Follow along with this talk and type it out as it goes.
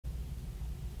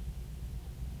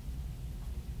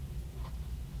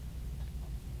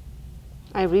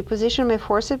I repositioned my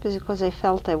forceps because I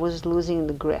felt I was losing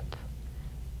the grip.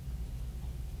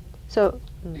 So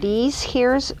these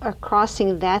hairs are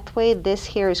crossing that way, this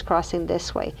hair is crossing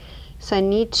this way. So I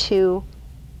need to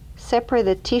separate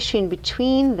the tissue in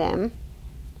between them.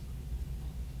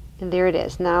 And there it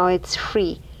is. Now it's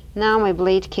free. Now my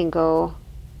blade can go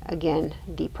again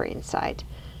deeper inside.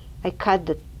 I cut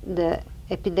the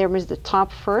epidermis, the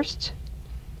top first.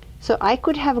 So I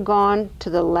could have gone to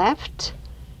the left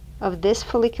of this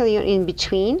follicular unit in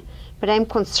between, but I'm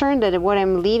concerned that what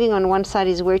I'm leaving on one side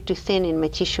is way too thin and my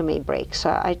tissue may break. So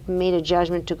I made a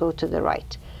judgment to go to the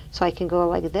right. So I can go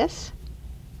like this.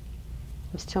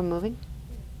 I'm still moving.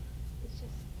 It's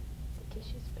just the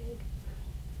tissue's big.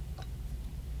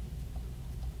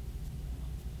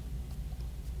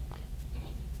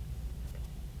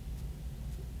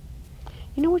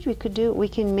 You know what we could do? We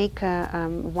can make a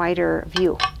wider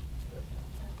view.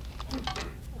 I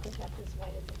think that's as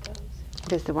wide as it goes.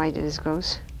 That's the wide as it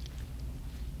goes.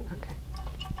 Okay.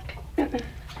 Try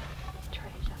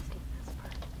adjusting this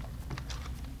part.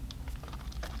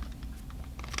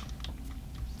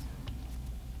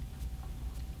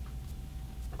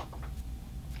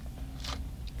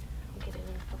 Get it in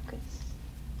focus.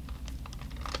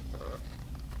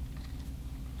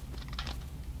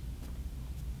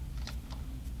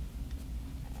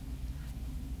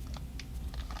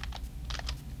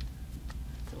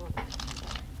 That's a little bit better.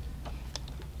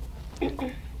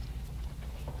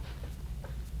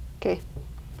 Okay.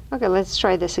 Okay, let's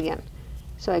try this again.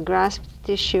 So I grasp the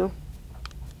tissue,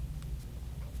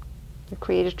 I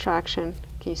create a traction.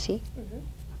 Can you see? Mm-hmm.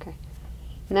 Okay.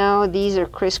 Now these are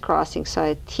crisscrossing, so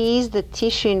I tease the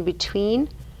tissue in between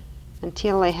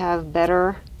until I have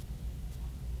better,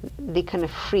 they kind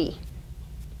of free.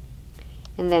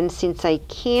 And then since I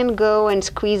can go and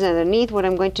squeeze underneath, what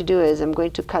I'm going to do is I'm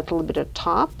going to cut a little bit of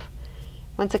top.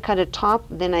 Once I cut a top,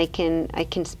 then I can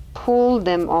pull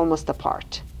them almost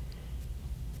apart.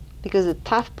 Because the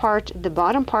tough part, the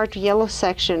bottom part, yellow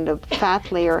section, the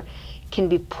fat layer, can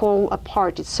be pulled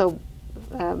apart. It's so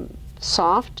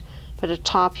soft, but the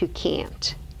top you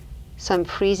can't. So I'm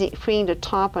freeing the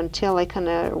top until I kind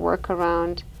of work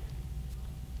around.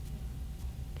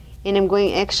 And I'm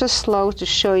going extra slow to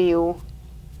show you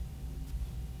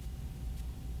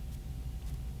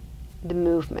the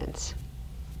movements.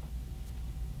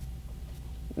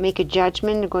 Make a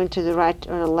judgment, going to the right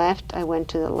or the left. I went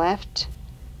to the left.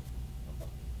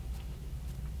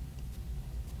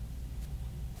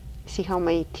 See how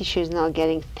my tissue is now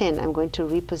getting thin. I'm going to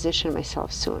reposition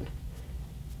myself soon.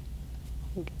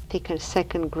 Take a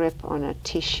second grip on a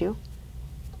tissue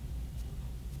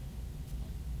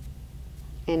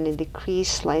and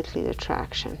decrease slightly the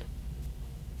traction.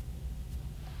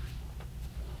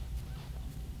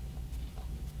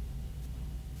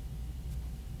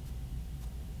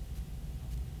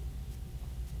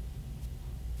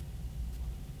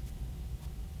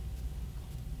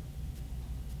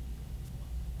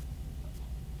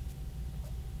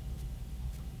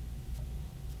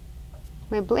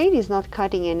 My blade is not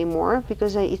cutting anymore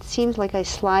because it seems like I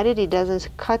slide it, it doesn't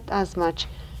cut as much,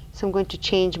 so I'm going to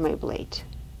change my blade.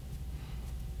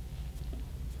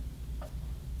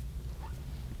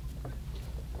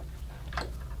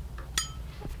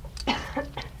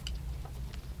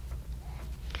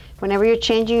 Whenever you're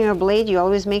changing your blade, you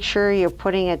always make sure you're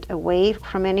putting it away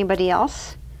from anybody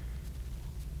else.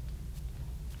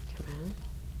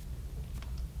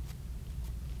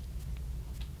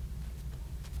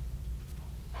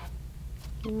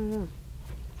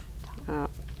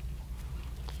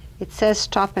 It says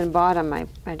top and bottom. I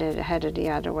had it the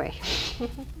other way.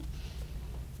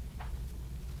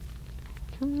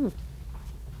 Come on.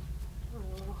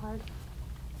 A little hard.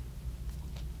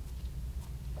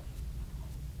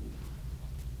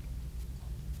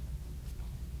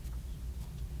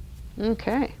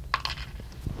 Okay.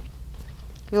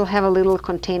 You'll have a little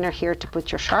container here to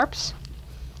put your sharps.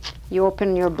 You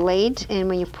open your blade, and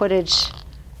when you put it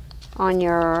on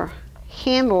your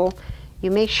handle, you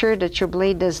make sure that your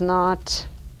blade does not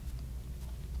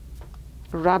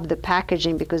rub the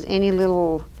packaging, because any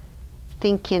little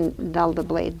thing can dull the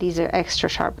blade. These are extra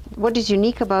sharp. What is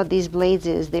unique about these blades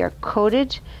is they are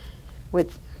coated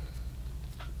with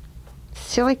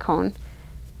silicone,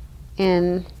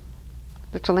 and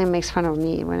Bertolini makes fun of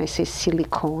me when I say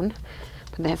silicone,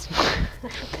 but that's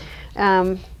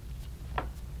I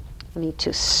need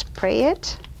to spray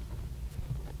it.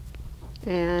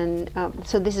 And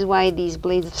so this is why these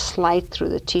blades slide through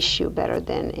the tissue better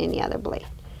than any other blade.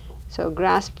 So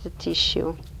grasp the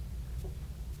tissue.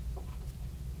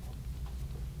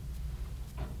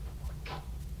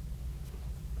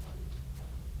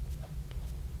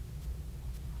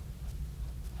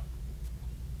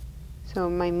 So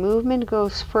my movement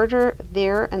goes further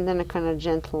there, and then a kind of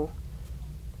gentle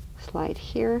slide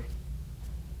here,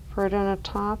 further on the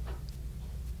top.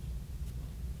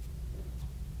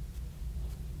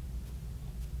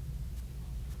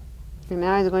 And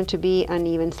now it's going to be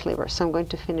uneven sliver. So I'm going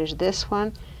to finish this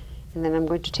one, and then I'm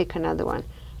going to take another one.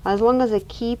 As long as I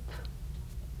keep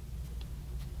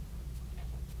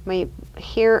my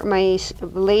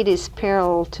blade is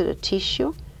parallel to the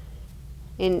tissue,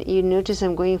 and you notice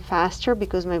I'm going faster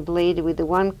because my blade, with the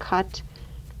one cut,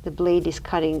 the blade is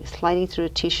cutting, sliding through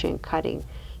the tissue and cutting.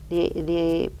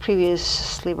 The previous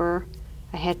sliver,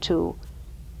 I had to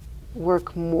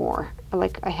work more.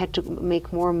 Like I had to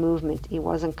make more movement. It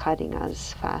wasn't cutting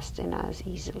as fast and as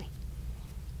easily.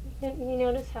 You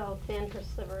notice how thin her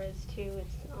sliver is too?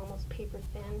 It's almost paper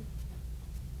thin.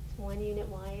 It's 1 unit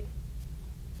wide.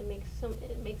 It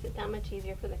makes it that much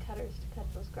easier for the cutters to cut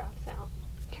those grafts out.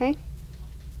 Okay.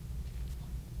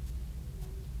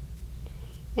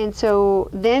 And so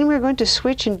then we're going to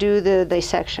switch and do the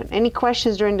dissection. Any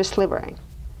questions during the slivering?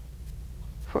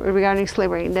 Regarding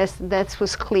slivering, that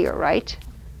was clear, right?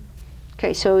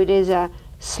 Okay, so it is a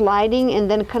sliding and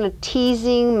then kind of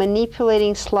teasing,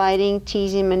 manipulating, sliding,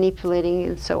 teasing, manipulating,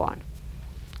 and so on.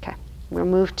 Okay, we'll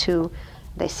move to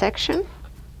dissection.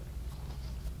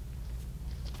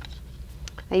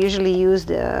 I usually use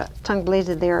the tongue blades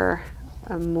that they're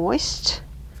moist.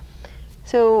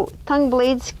 So tongue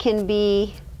blades can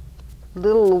be a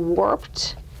little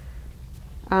warped.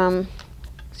 So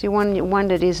you want one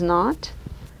that is not.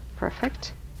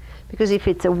 Perfect. Because if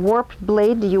it's a warped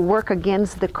blade, you work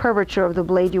against the curvature of the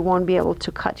blade, you won't be able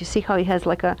to cut. You see how it has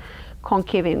like a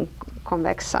concave and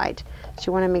convex side. So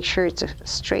you want to make sure it's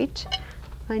straight.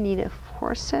 I need a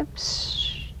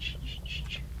forceps.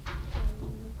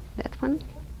 That one.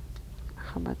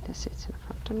 How about this? It's in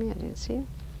front of me. I didn't see it.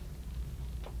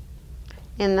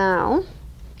 And now,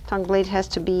 tongue blade has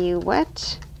to be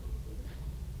wet.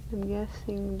 I'm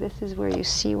guessing this is where you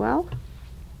see well,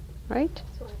 right?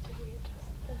 So I have to readjust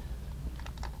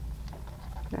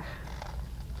the... Yeah.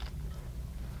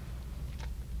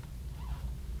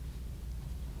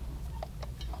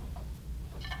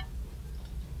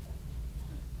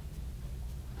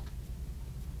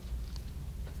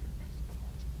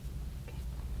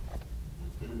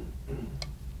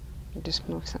 Just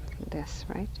move something like this,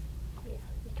 right? Yeah,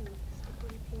 you can move the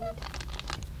slippery if you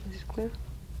need. Is it clear?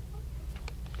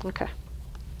 Okay.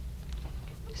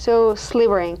 So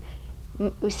slivering.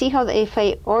 We see how if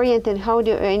I orient and how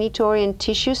do I need to orient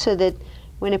tissue so that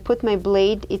when I put my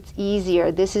blade, it's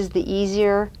easier. This is the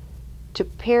easier to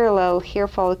parallel hair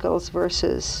follicles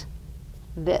versus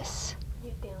this.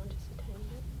 Bring it down just a tiny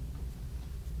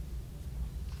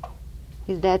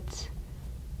bit. Is that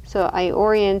so? I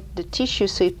orient the tissue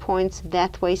so it points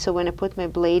that way. So when I put my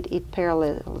blade, it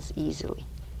parallels easily.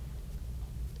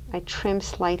 I trim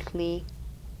slightly.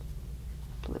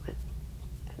 A little bit,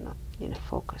 not in a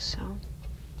focus. So.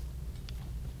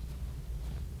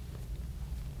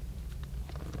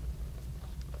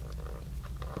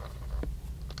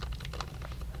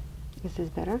 Is this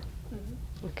better?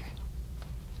 Mm-hmm. Okay.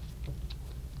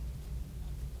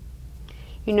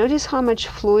 You notice how much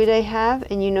fluid I have,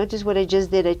 and you notice what I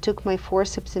just did. I took my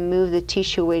forceps and moved the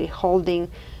tissue away, holding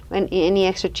any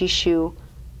extra tissue.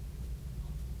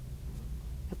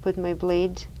 I put my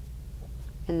blade,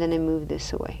 and then I move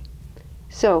this away.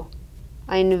 So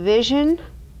I envision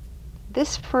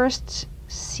this first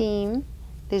seam.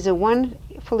 There's a 1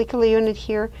 follicular unit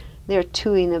here. There are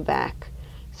 2 in the back.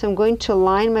 So I'm going to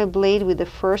align my blade with the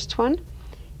first one.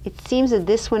 It seems that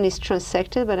this one is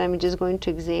transected, but I'm just going to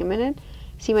examine it.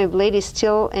 See, my blade is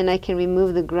still, and I can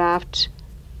remove the graft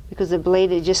because the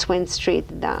blade, it just went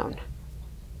straight down.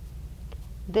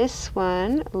 This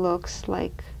one looks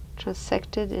like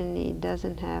transected, and it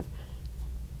doesn't have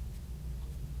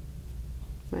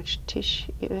much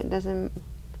tissue. It doesn't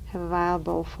have a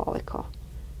viable follicle.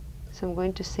 So I'm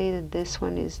going to say that this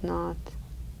one is not.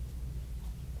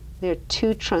 There are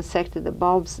 2 transected, the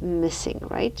bulb's missing,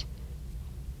 right?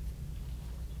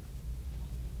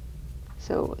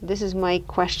 So this is my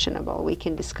questionable. We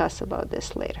can discuss about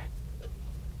this later.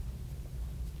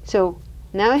 So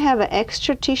now I have an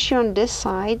extra tissue on this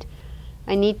side.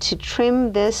 I need to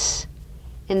trim this,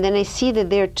 and then I see that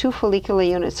there are 2 follicular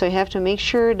units, so I have to make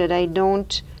sure that I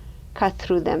don't cut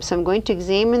through them. So I'm going to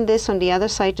examine this on the other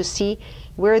side to see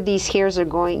where these hairs are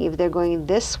going, if they're going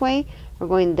this way or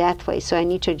going that way. So I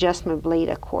need to adjust my blade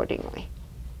accordingly.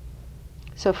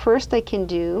 So first I can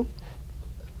do,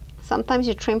 sometimes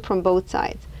you trim from both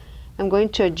sides. I'm going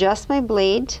to adjust my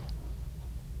blade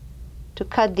to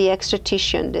cut the extra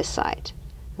tissue on this side.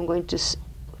 I'm going to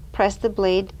press the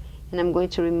blade and I'm going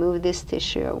to remove this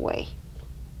tissue away.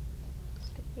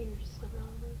 Scoop your sliver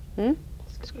over. Hmm?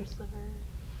 Scoop your sliver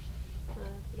the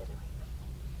other way.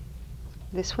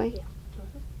 This way? Yeah.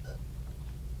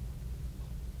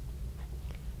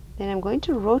 Then I'm going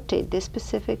to rotate this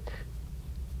specific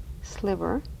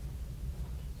sliver,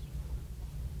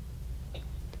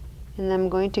 and I'm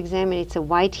going to examine. It's a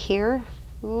white hair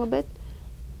a little bit,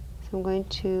 so I'm going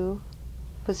to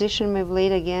position my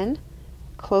blade again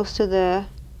close to the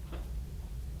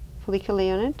follicular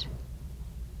unit,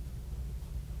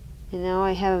 and now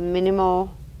I have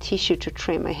minimal tissue to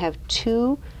trim. I have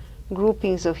 2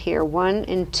 groupings of hair, 1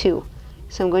 and 2,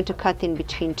 so I'm going to cut in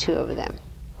between 2 of them.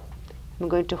 I'm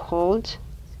going to hold.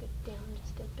 Scoop down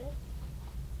just a bit.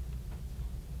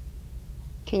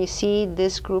 Can you see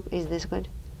this group? Is this good?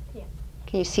 Yeah.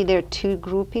 Can you see there are 2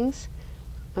 groupings?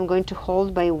 I'm going to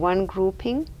hold by 1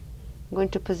 grouping. I'm going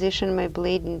to position my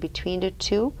blade in between the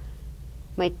 2.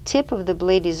 My tip of the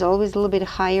blade is always a little bit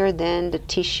higher than the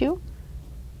tissue.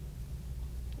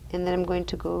 And then I'm going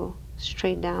to go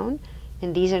straight down.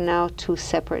 And these are now 2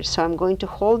 separate. So I'm going to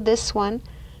hold this one.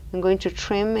 I'm going to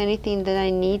trim anything that I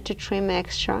need to trim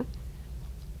extra.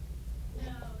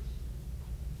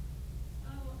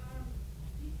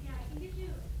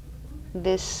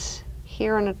 This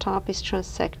hair on the top is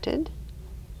transected.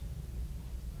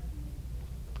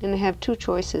 And I have 2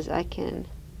 choices. I can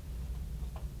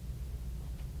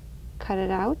cut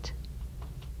it out,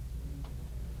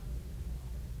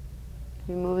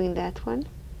 removing that one.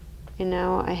 And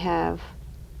now I have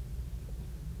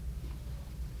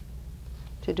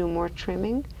to do more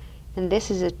trimming. And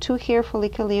this is a 2 hair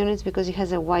follicular units because it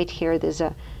has a white hair. There's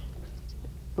a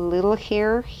little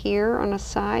hair here on the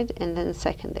side and then a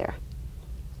second there.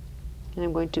 And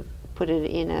I'm going to put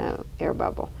it in a air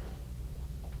bubble.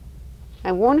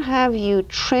 I won't have you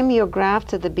trim your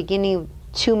graft at the beginning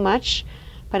too much,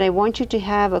 but I want you to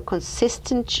have a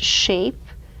consistent shape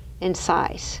and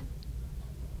size.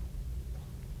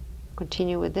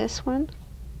 Continue with this one.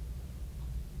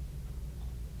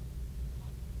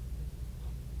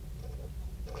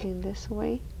 Clean this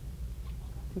away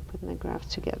and put my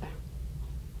graft together.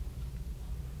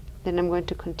 Then I'm going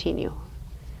to continue.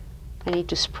 I need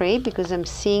to spray because I'm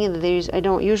seeing that there's, I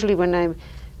don't usually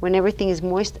when everything is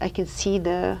moist, I can see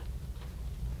the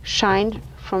shine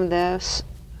from the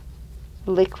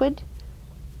liquid.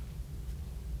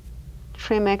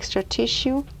 Trim extra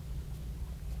tissue.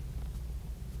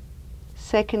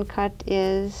 Second cut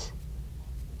is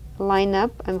line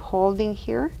up. I'm holding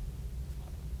here.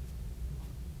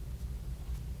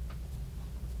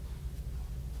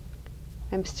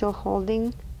 I'm still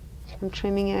holding. I'm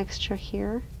trimming extra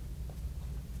here.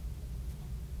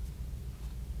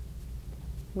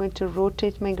 I'm going to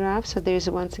rotate my graft, so there's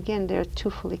once again there are 2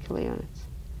 follicular units,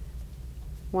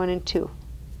 1 and 2.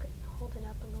 Good. Hold it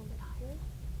up a little bit higher.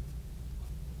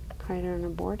 Higher on the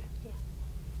board. Yeah.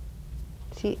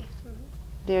 See,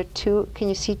 there are 2. Can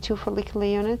you see 2 follicular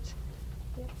units?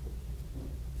 Yeah.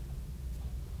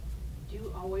 Do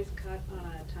you always cut on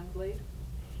a tongue blade,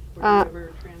 or do you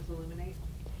ever transilluminate?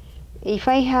 If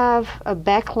I have a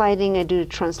backlighting, I do the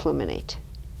transilluminate.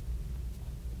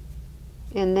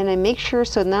 And then I make sure,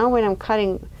 so now when I'm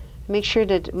cutting, make sure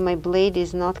that my blade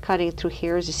is not cutting through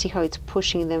hairs. You see how it's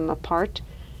pushing them apart?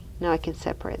 Now I can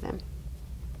separate them.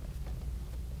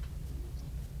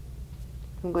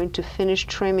 I'm going to finish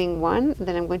trimming one,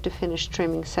 then I'm going to finish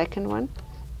trimming second one.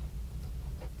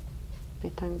 My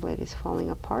tongue blade is falling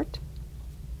apart.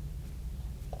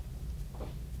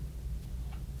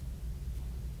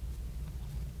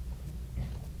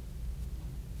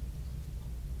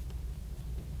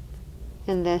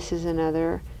 And this is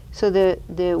another. So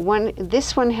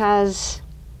this one has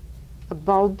a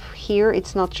bulb here.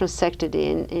 It's not transected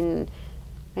in.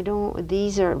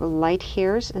 These are light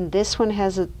hairs, and this one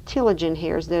has a telogen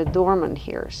hairs. They're dormant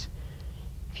hairs.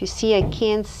 If you see, I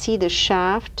can't see the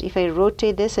shaft. If I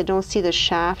rotate this, I don't see the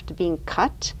shaft being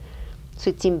cut. So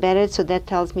it's embedded, so that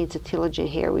tells me it's a telogen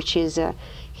hair, which is a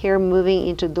hair moving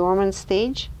into dormant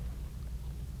stage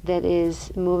that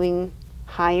is moving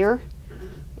higher,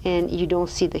 and you don't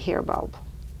see the hair bulb.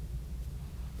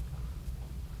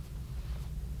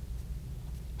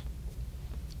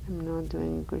 I'm not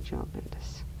doing a good job in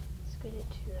this. Scoot it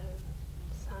to the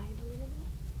side a little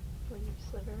bit, where your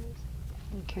sliver is.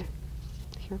 Okay,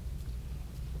 here.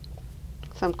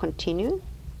 So I'm continuing.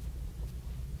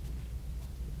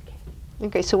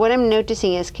 Okay, so what I'm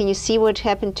noticing is, can you see what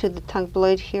happened to the tongue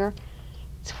blade here?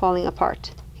 It's falling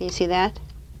apart. Can you see that?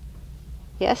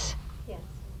 Yes? Yes.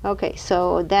 Okay,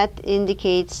 so that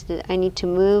indicates that I need to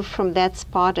move from that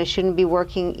spot. I shouldn't be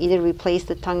working, either replace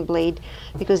the tongue blade,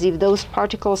 because if those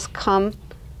particles come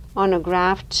on a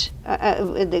graft,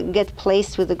 they get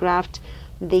placed with the graft,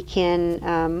 they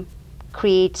can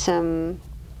create some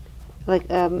like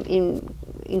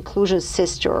inclusion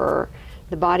cyst, or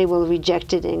the body will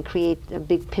reject it and create a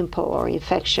big pimple or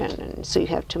infection. And so you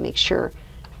have to make sure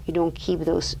you don't keep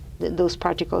those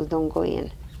particles don't go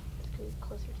in.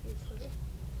 Closer to the sliver.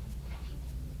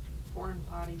 Foreign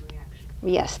body reaction.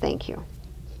 Yes, thank you.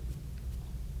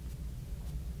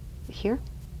 Here?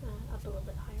 Up a little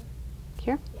bit higher.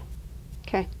 Here? Yeah.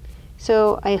 Okay.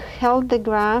 So I held the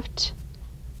graft.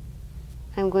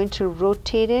 I'm going to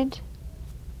rotate it.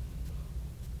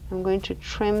 I'm going to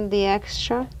trim the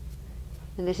extra.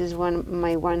 And this is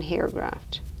my one hair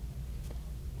graft.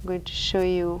 I'm going to show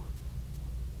you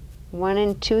 1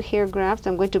 and 2 hair grafts.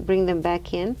 I'm going to bring them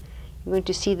back in. You're going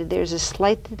to see that there's a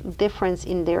slight difference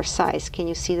in their size. Can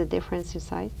you see the difference in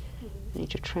size? I need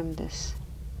to trim this.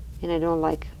 And I don't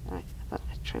like, I thought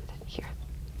I trimmed it here.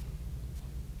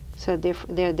 So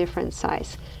they're different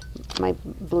size. My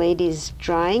blade is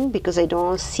drying because I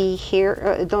don't see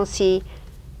hair, don't see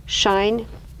shine,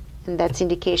 and that's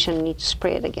indication I need to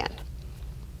spray it again.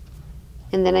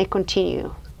 And then I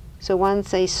continue. So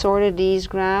once I sorted these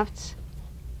grafts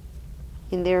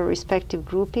in their respective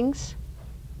groupings,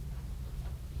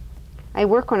 I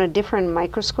work on a different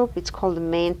microscope. It's called a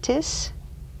mantis.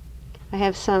 I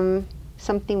have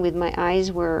something with my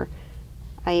eyes where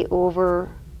I over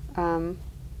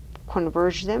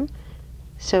converge them.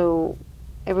 So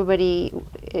everybody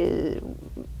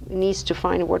needs to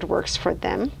find what works for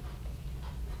them.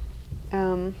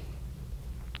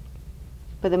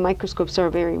 But the microscopes are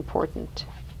very important.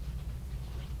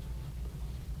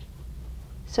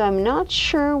 So I'm not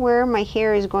sure where my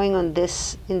hair is going on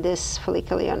this, in this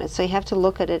follicular unit. So I have to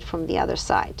look at it from the other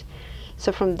side.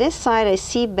 So from this side, I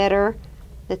see better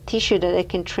the tissue that I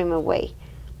can trim away.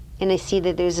 And I see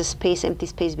that there's a space, empty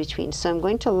space between. So I'm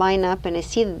going to line up, and I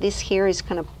see that this hair is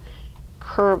kind of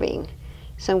curving.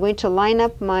 So I'm going to line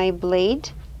up my blade,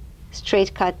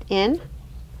 straight cut in,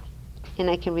 and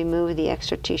I can remove the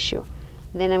extra tissue.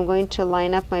 Then I'm going to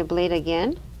line up my blade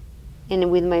again. And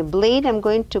with my blade, I'm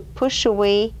going to push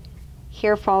away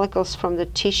hair follicles from the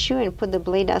tissue and put the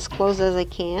blade as close as I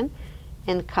can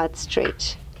and cut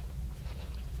straight.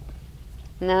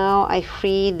 Now I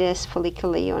free this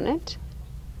follicular unit.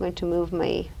 I'm going to move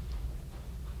my,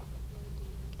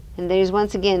 and there's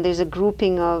once again, there's a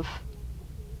grouping of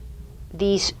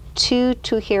these two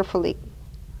hair follicular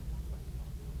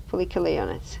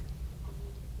units.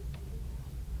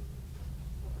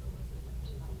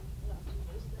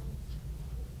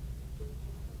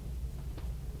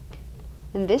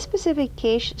 In this specific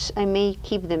case, I may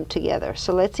keep them together.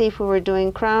 So let's say if we were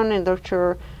doing crown and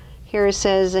Dr. Harris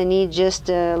says I need just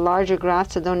larger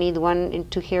grafts, I don't need 1 and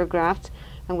 2 hair grafts,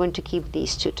 I'm going to keep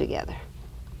these 2 together.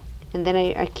 And then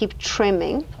I keep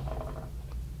trimming.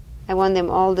 I want them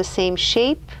all the same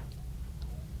shape.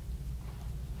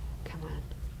 Come on.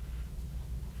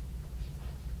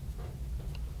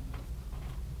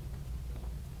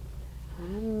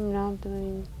 I'm not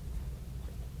doing...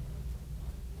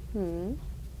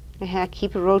 I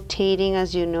keep rotating,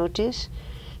 as you notice.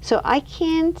 So I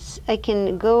can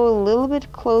go a little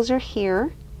bit closer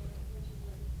here.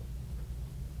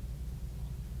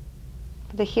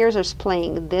 The hairs are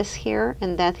splaying, this hair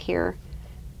and that hair.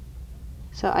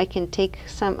 So I can take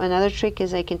another trick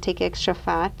is I can take extra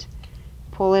fat,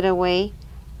 pull it away,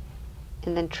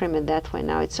 and then trim it that way.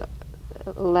 Now it's a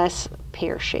less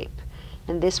pear shape.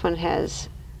 And this one has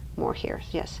more hairs,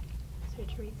 yes.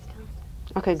 Surgery's done.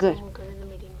 Okay, good. So we'll go in the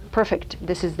meeting room. Perfect,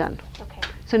 this is done. Okay.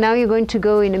 So now you're going to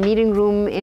go in a meeting room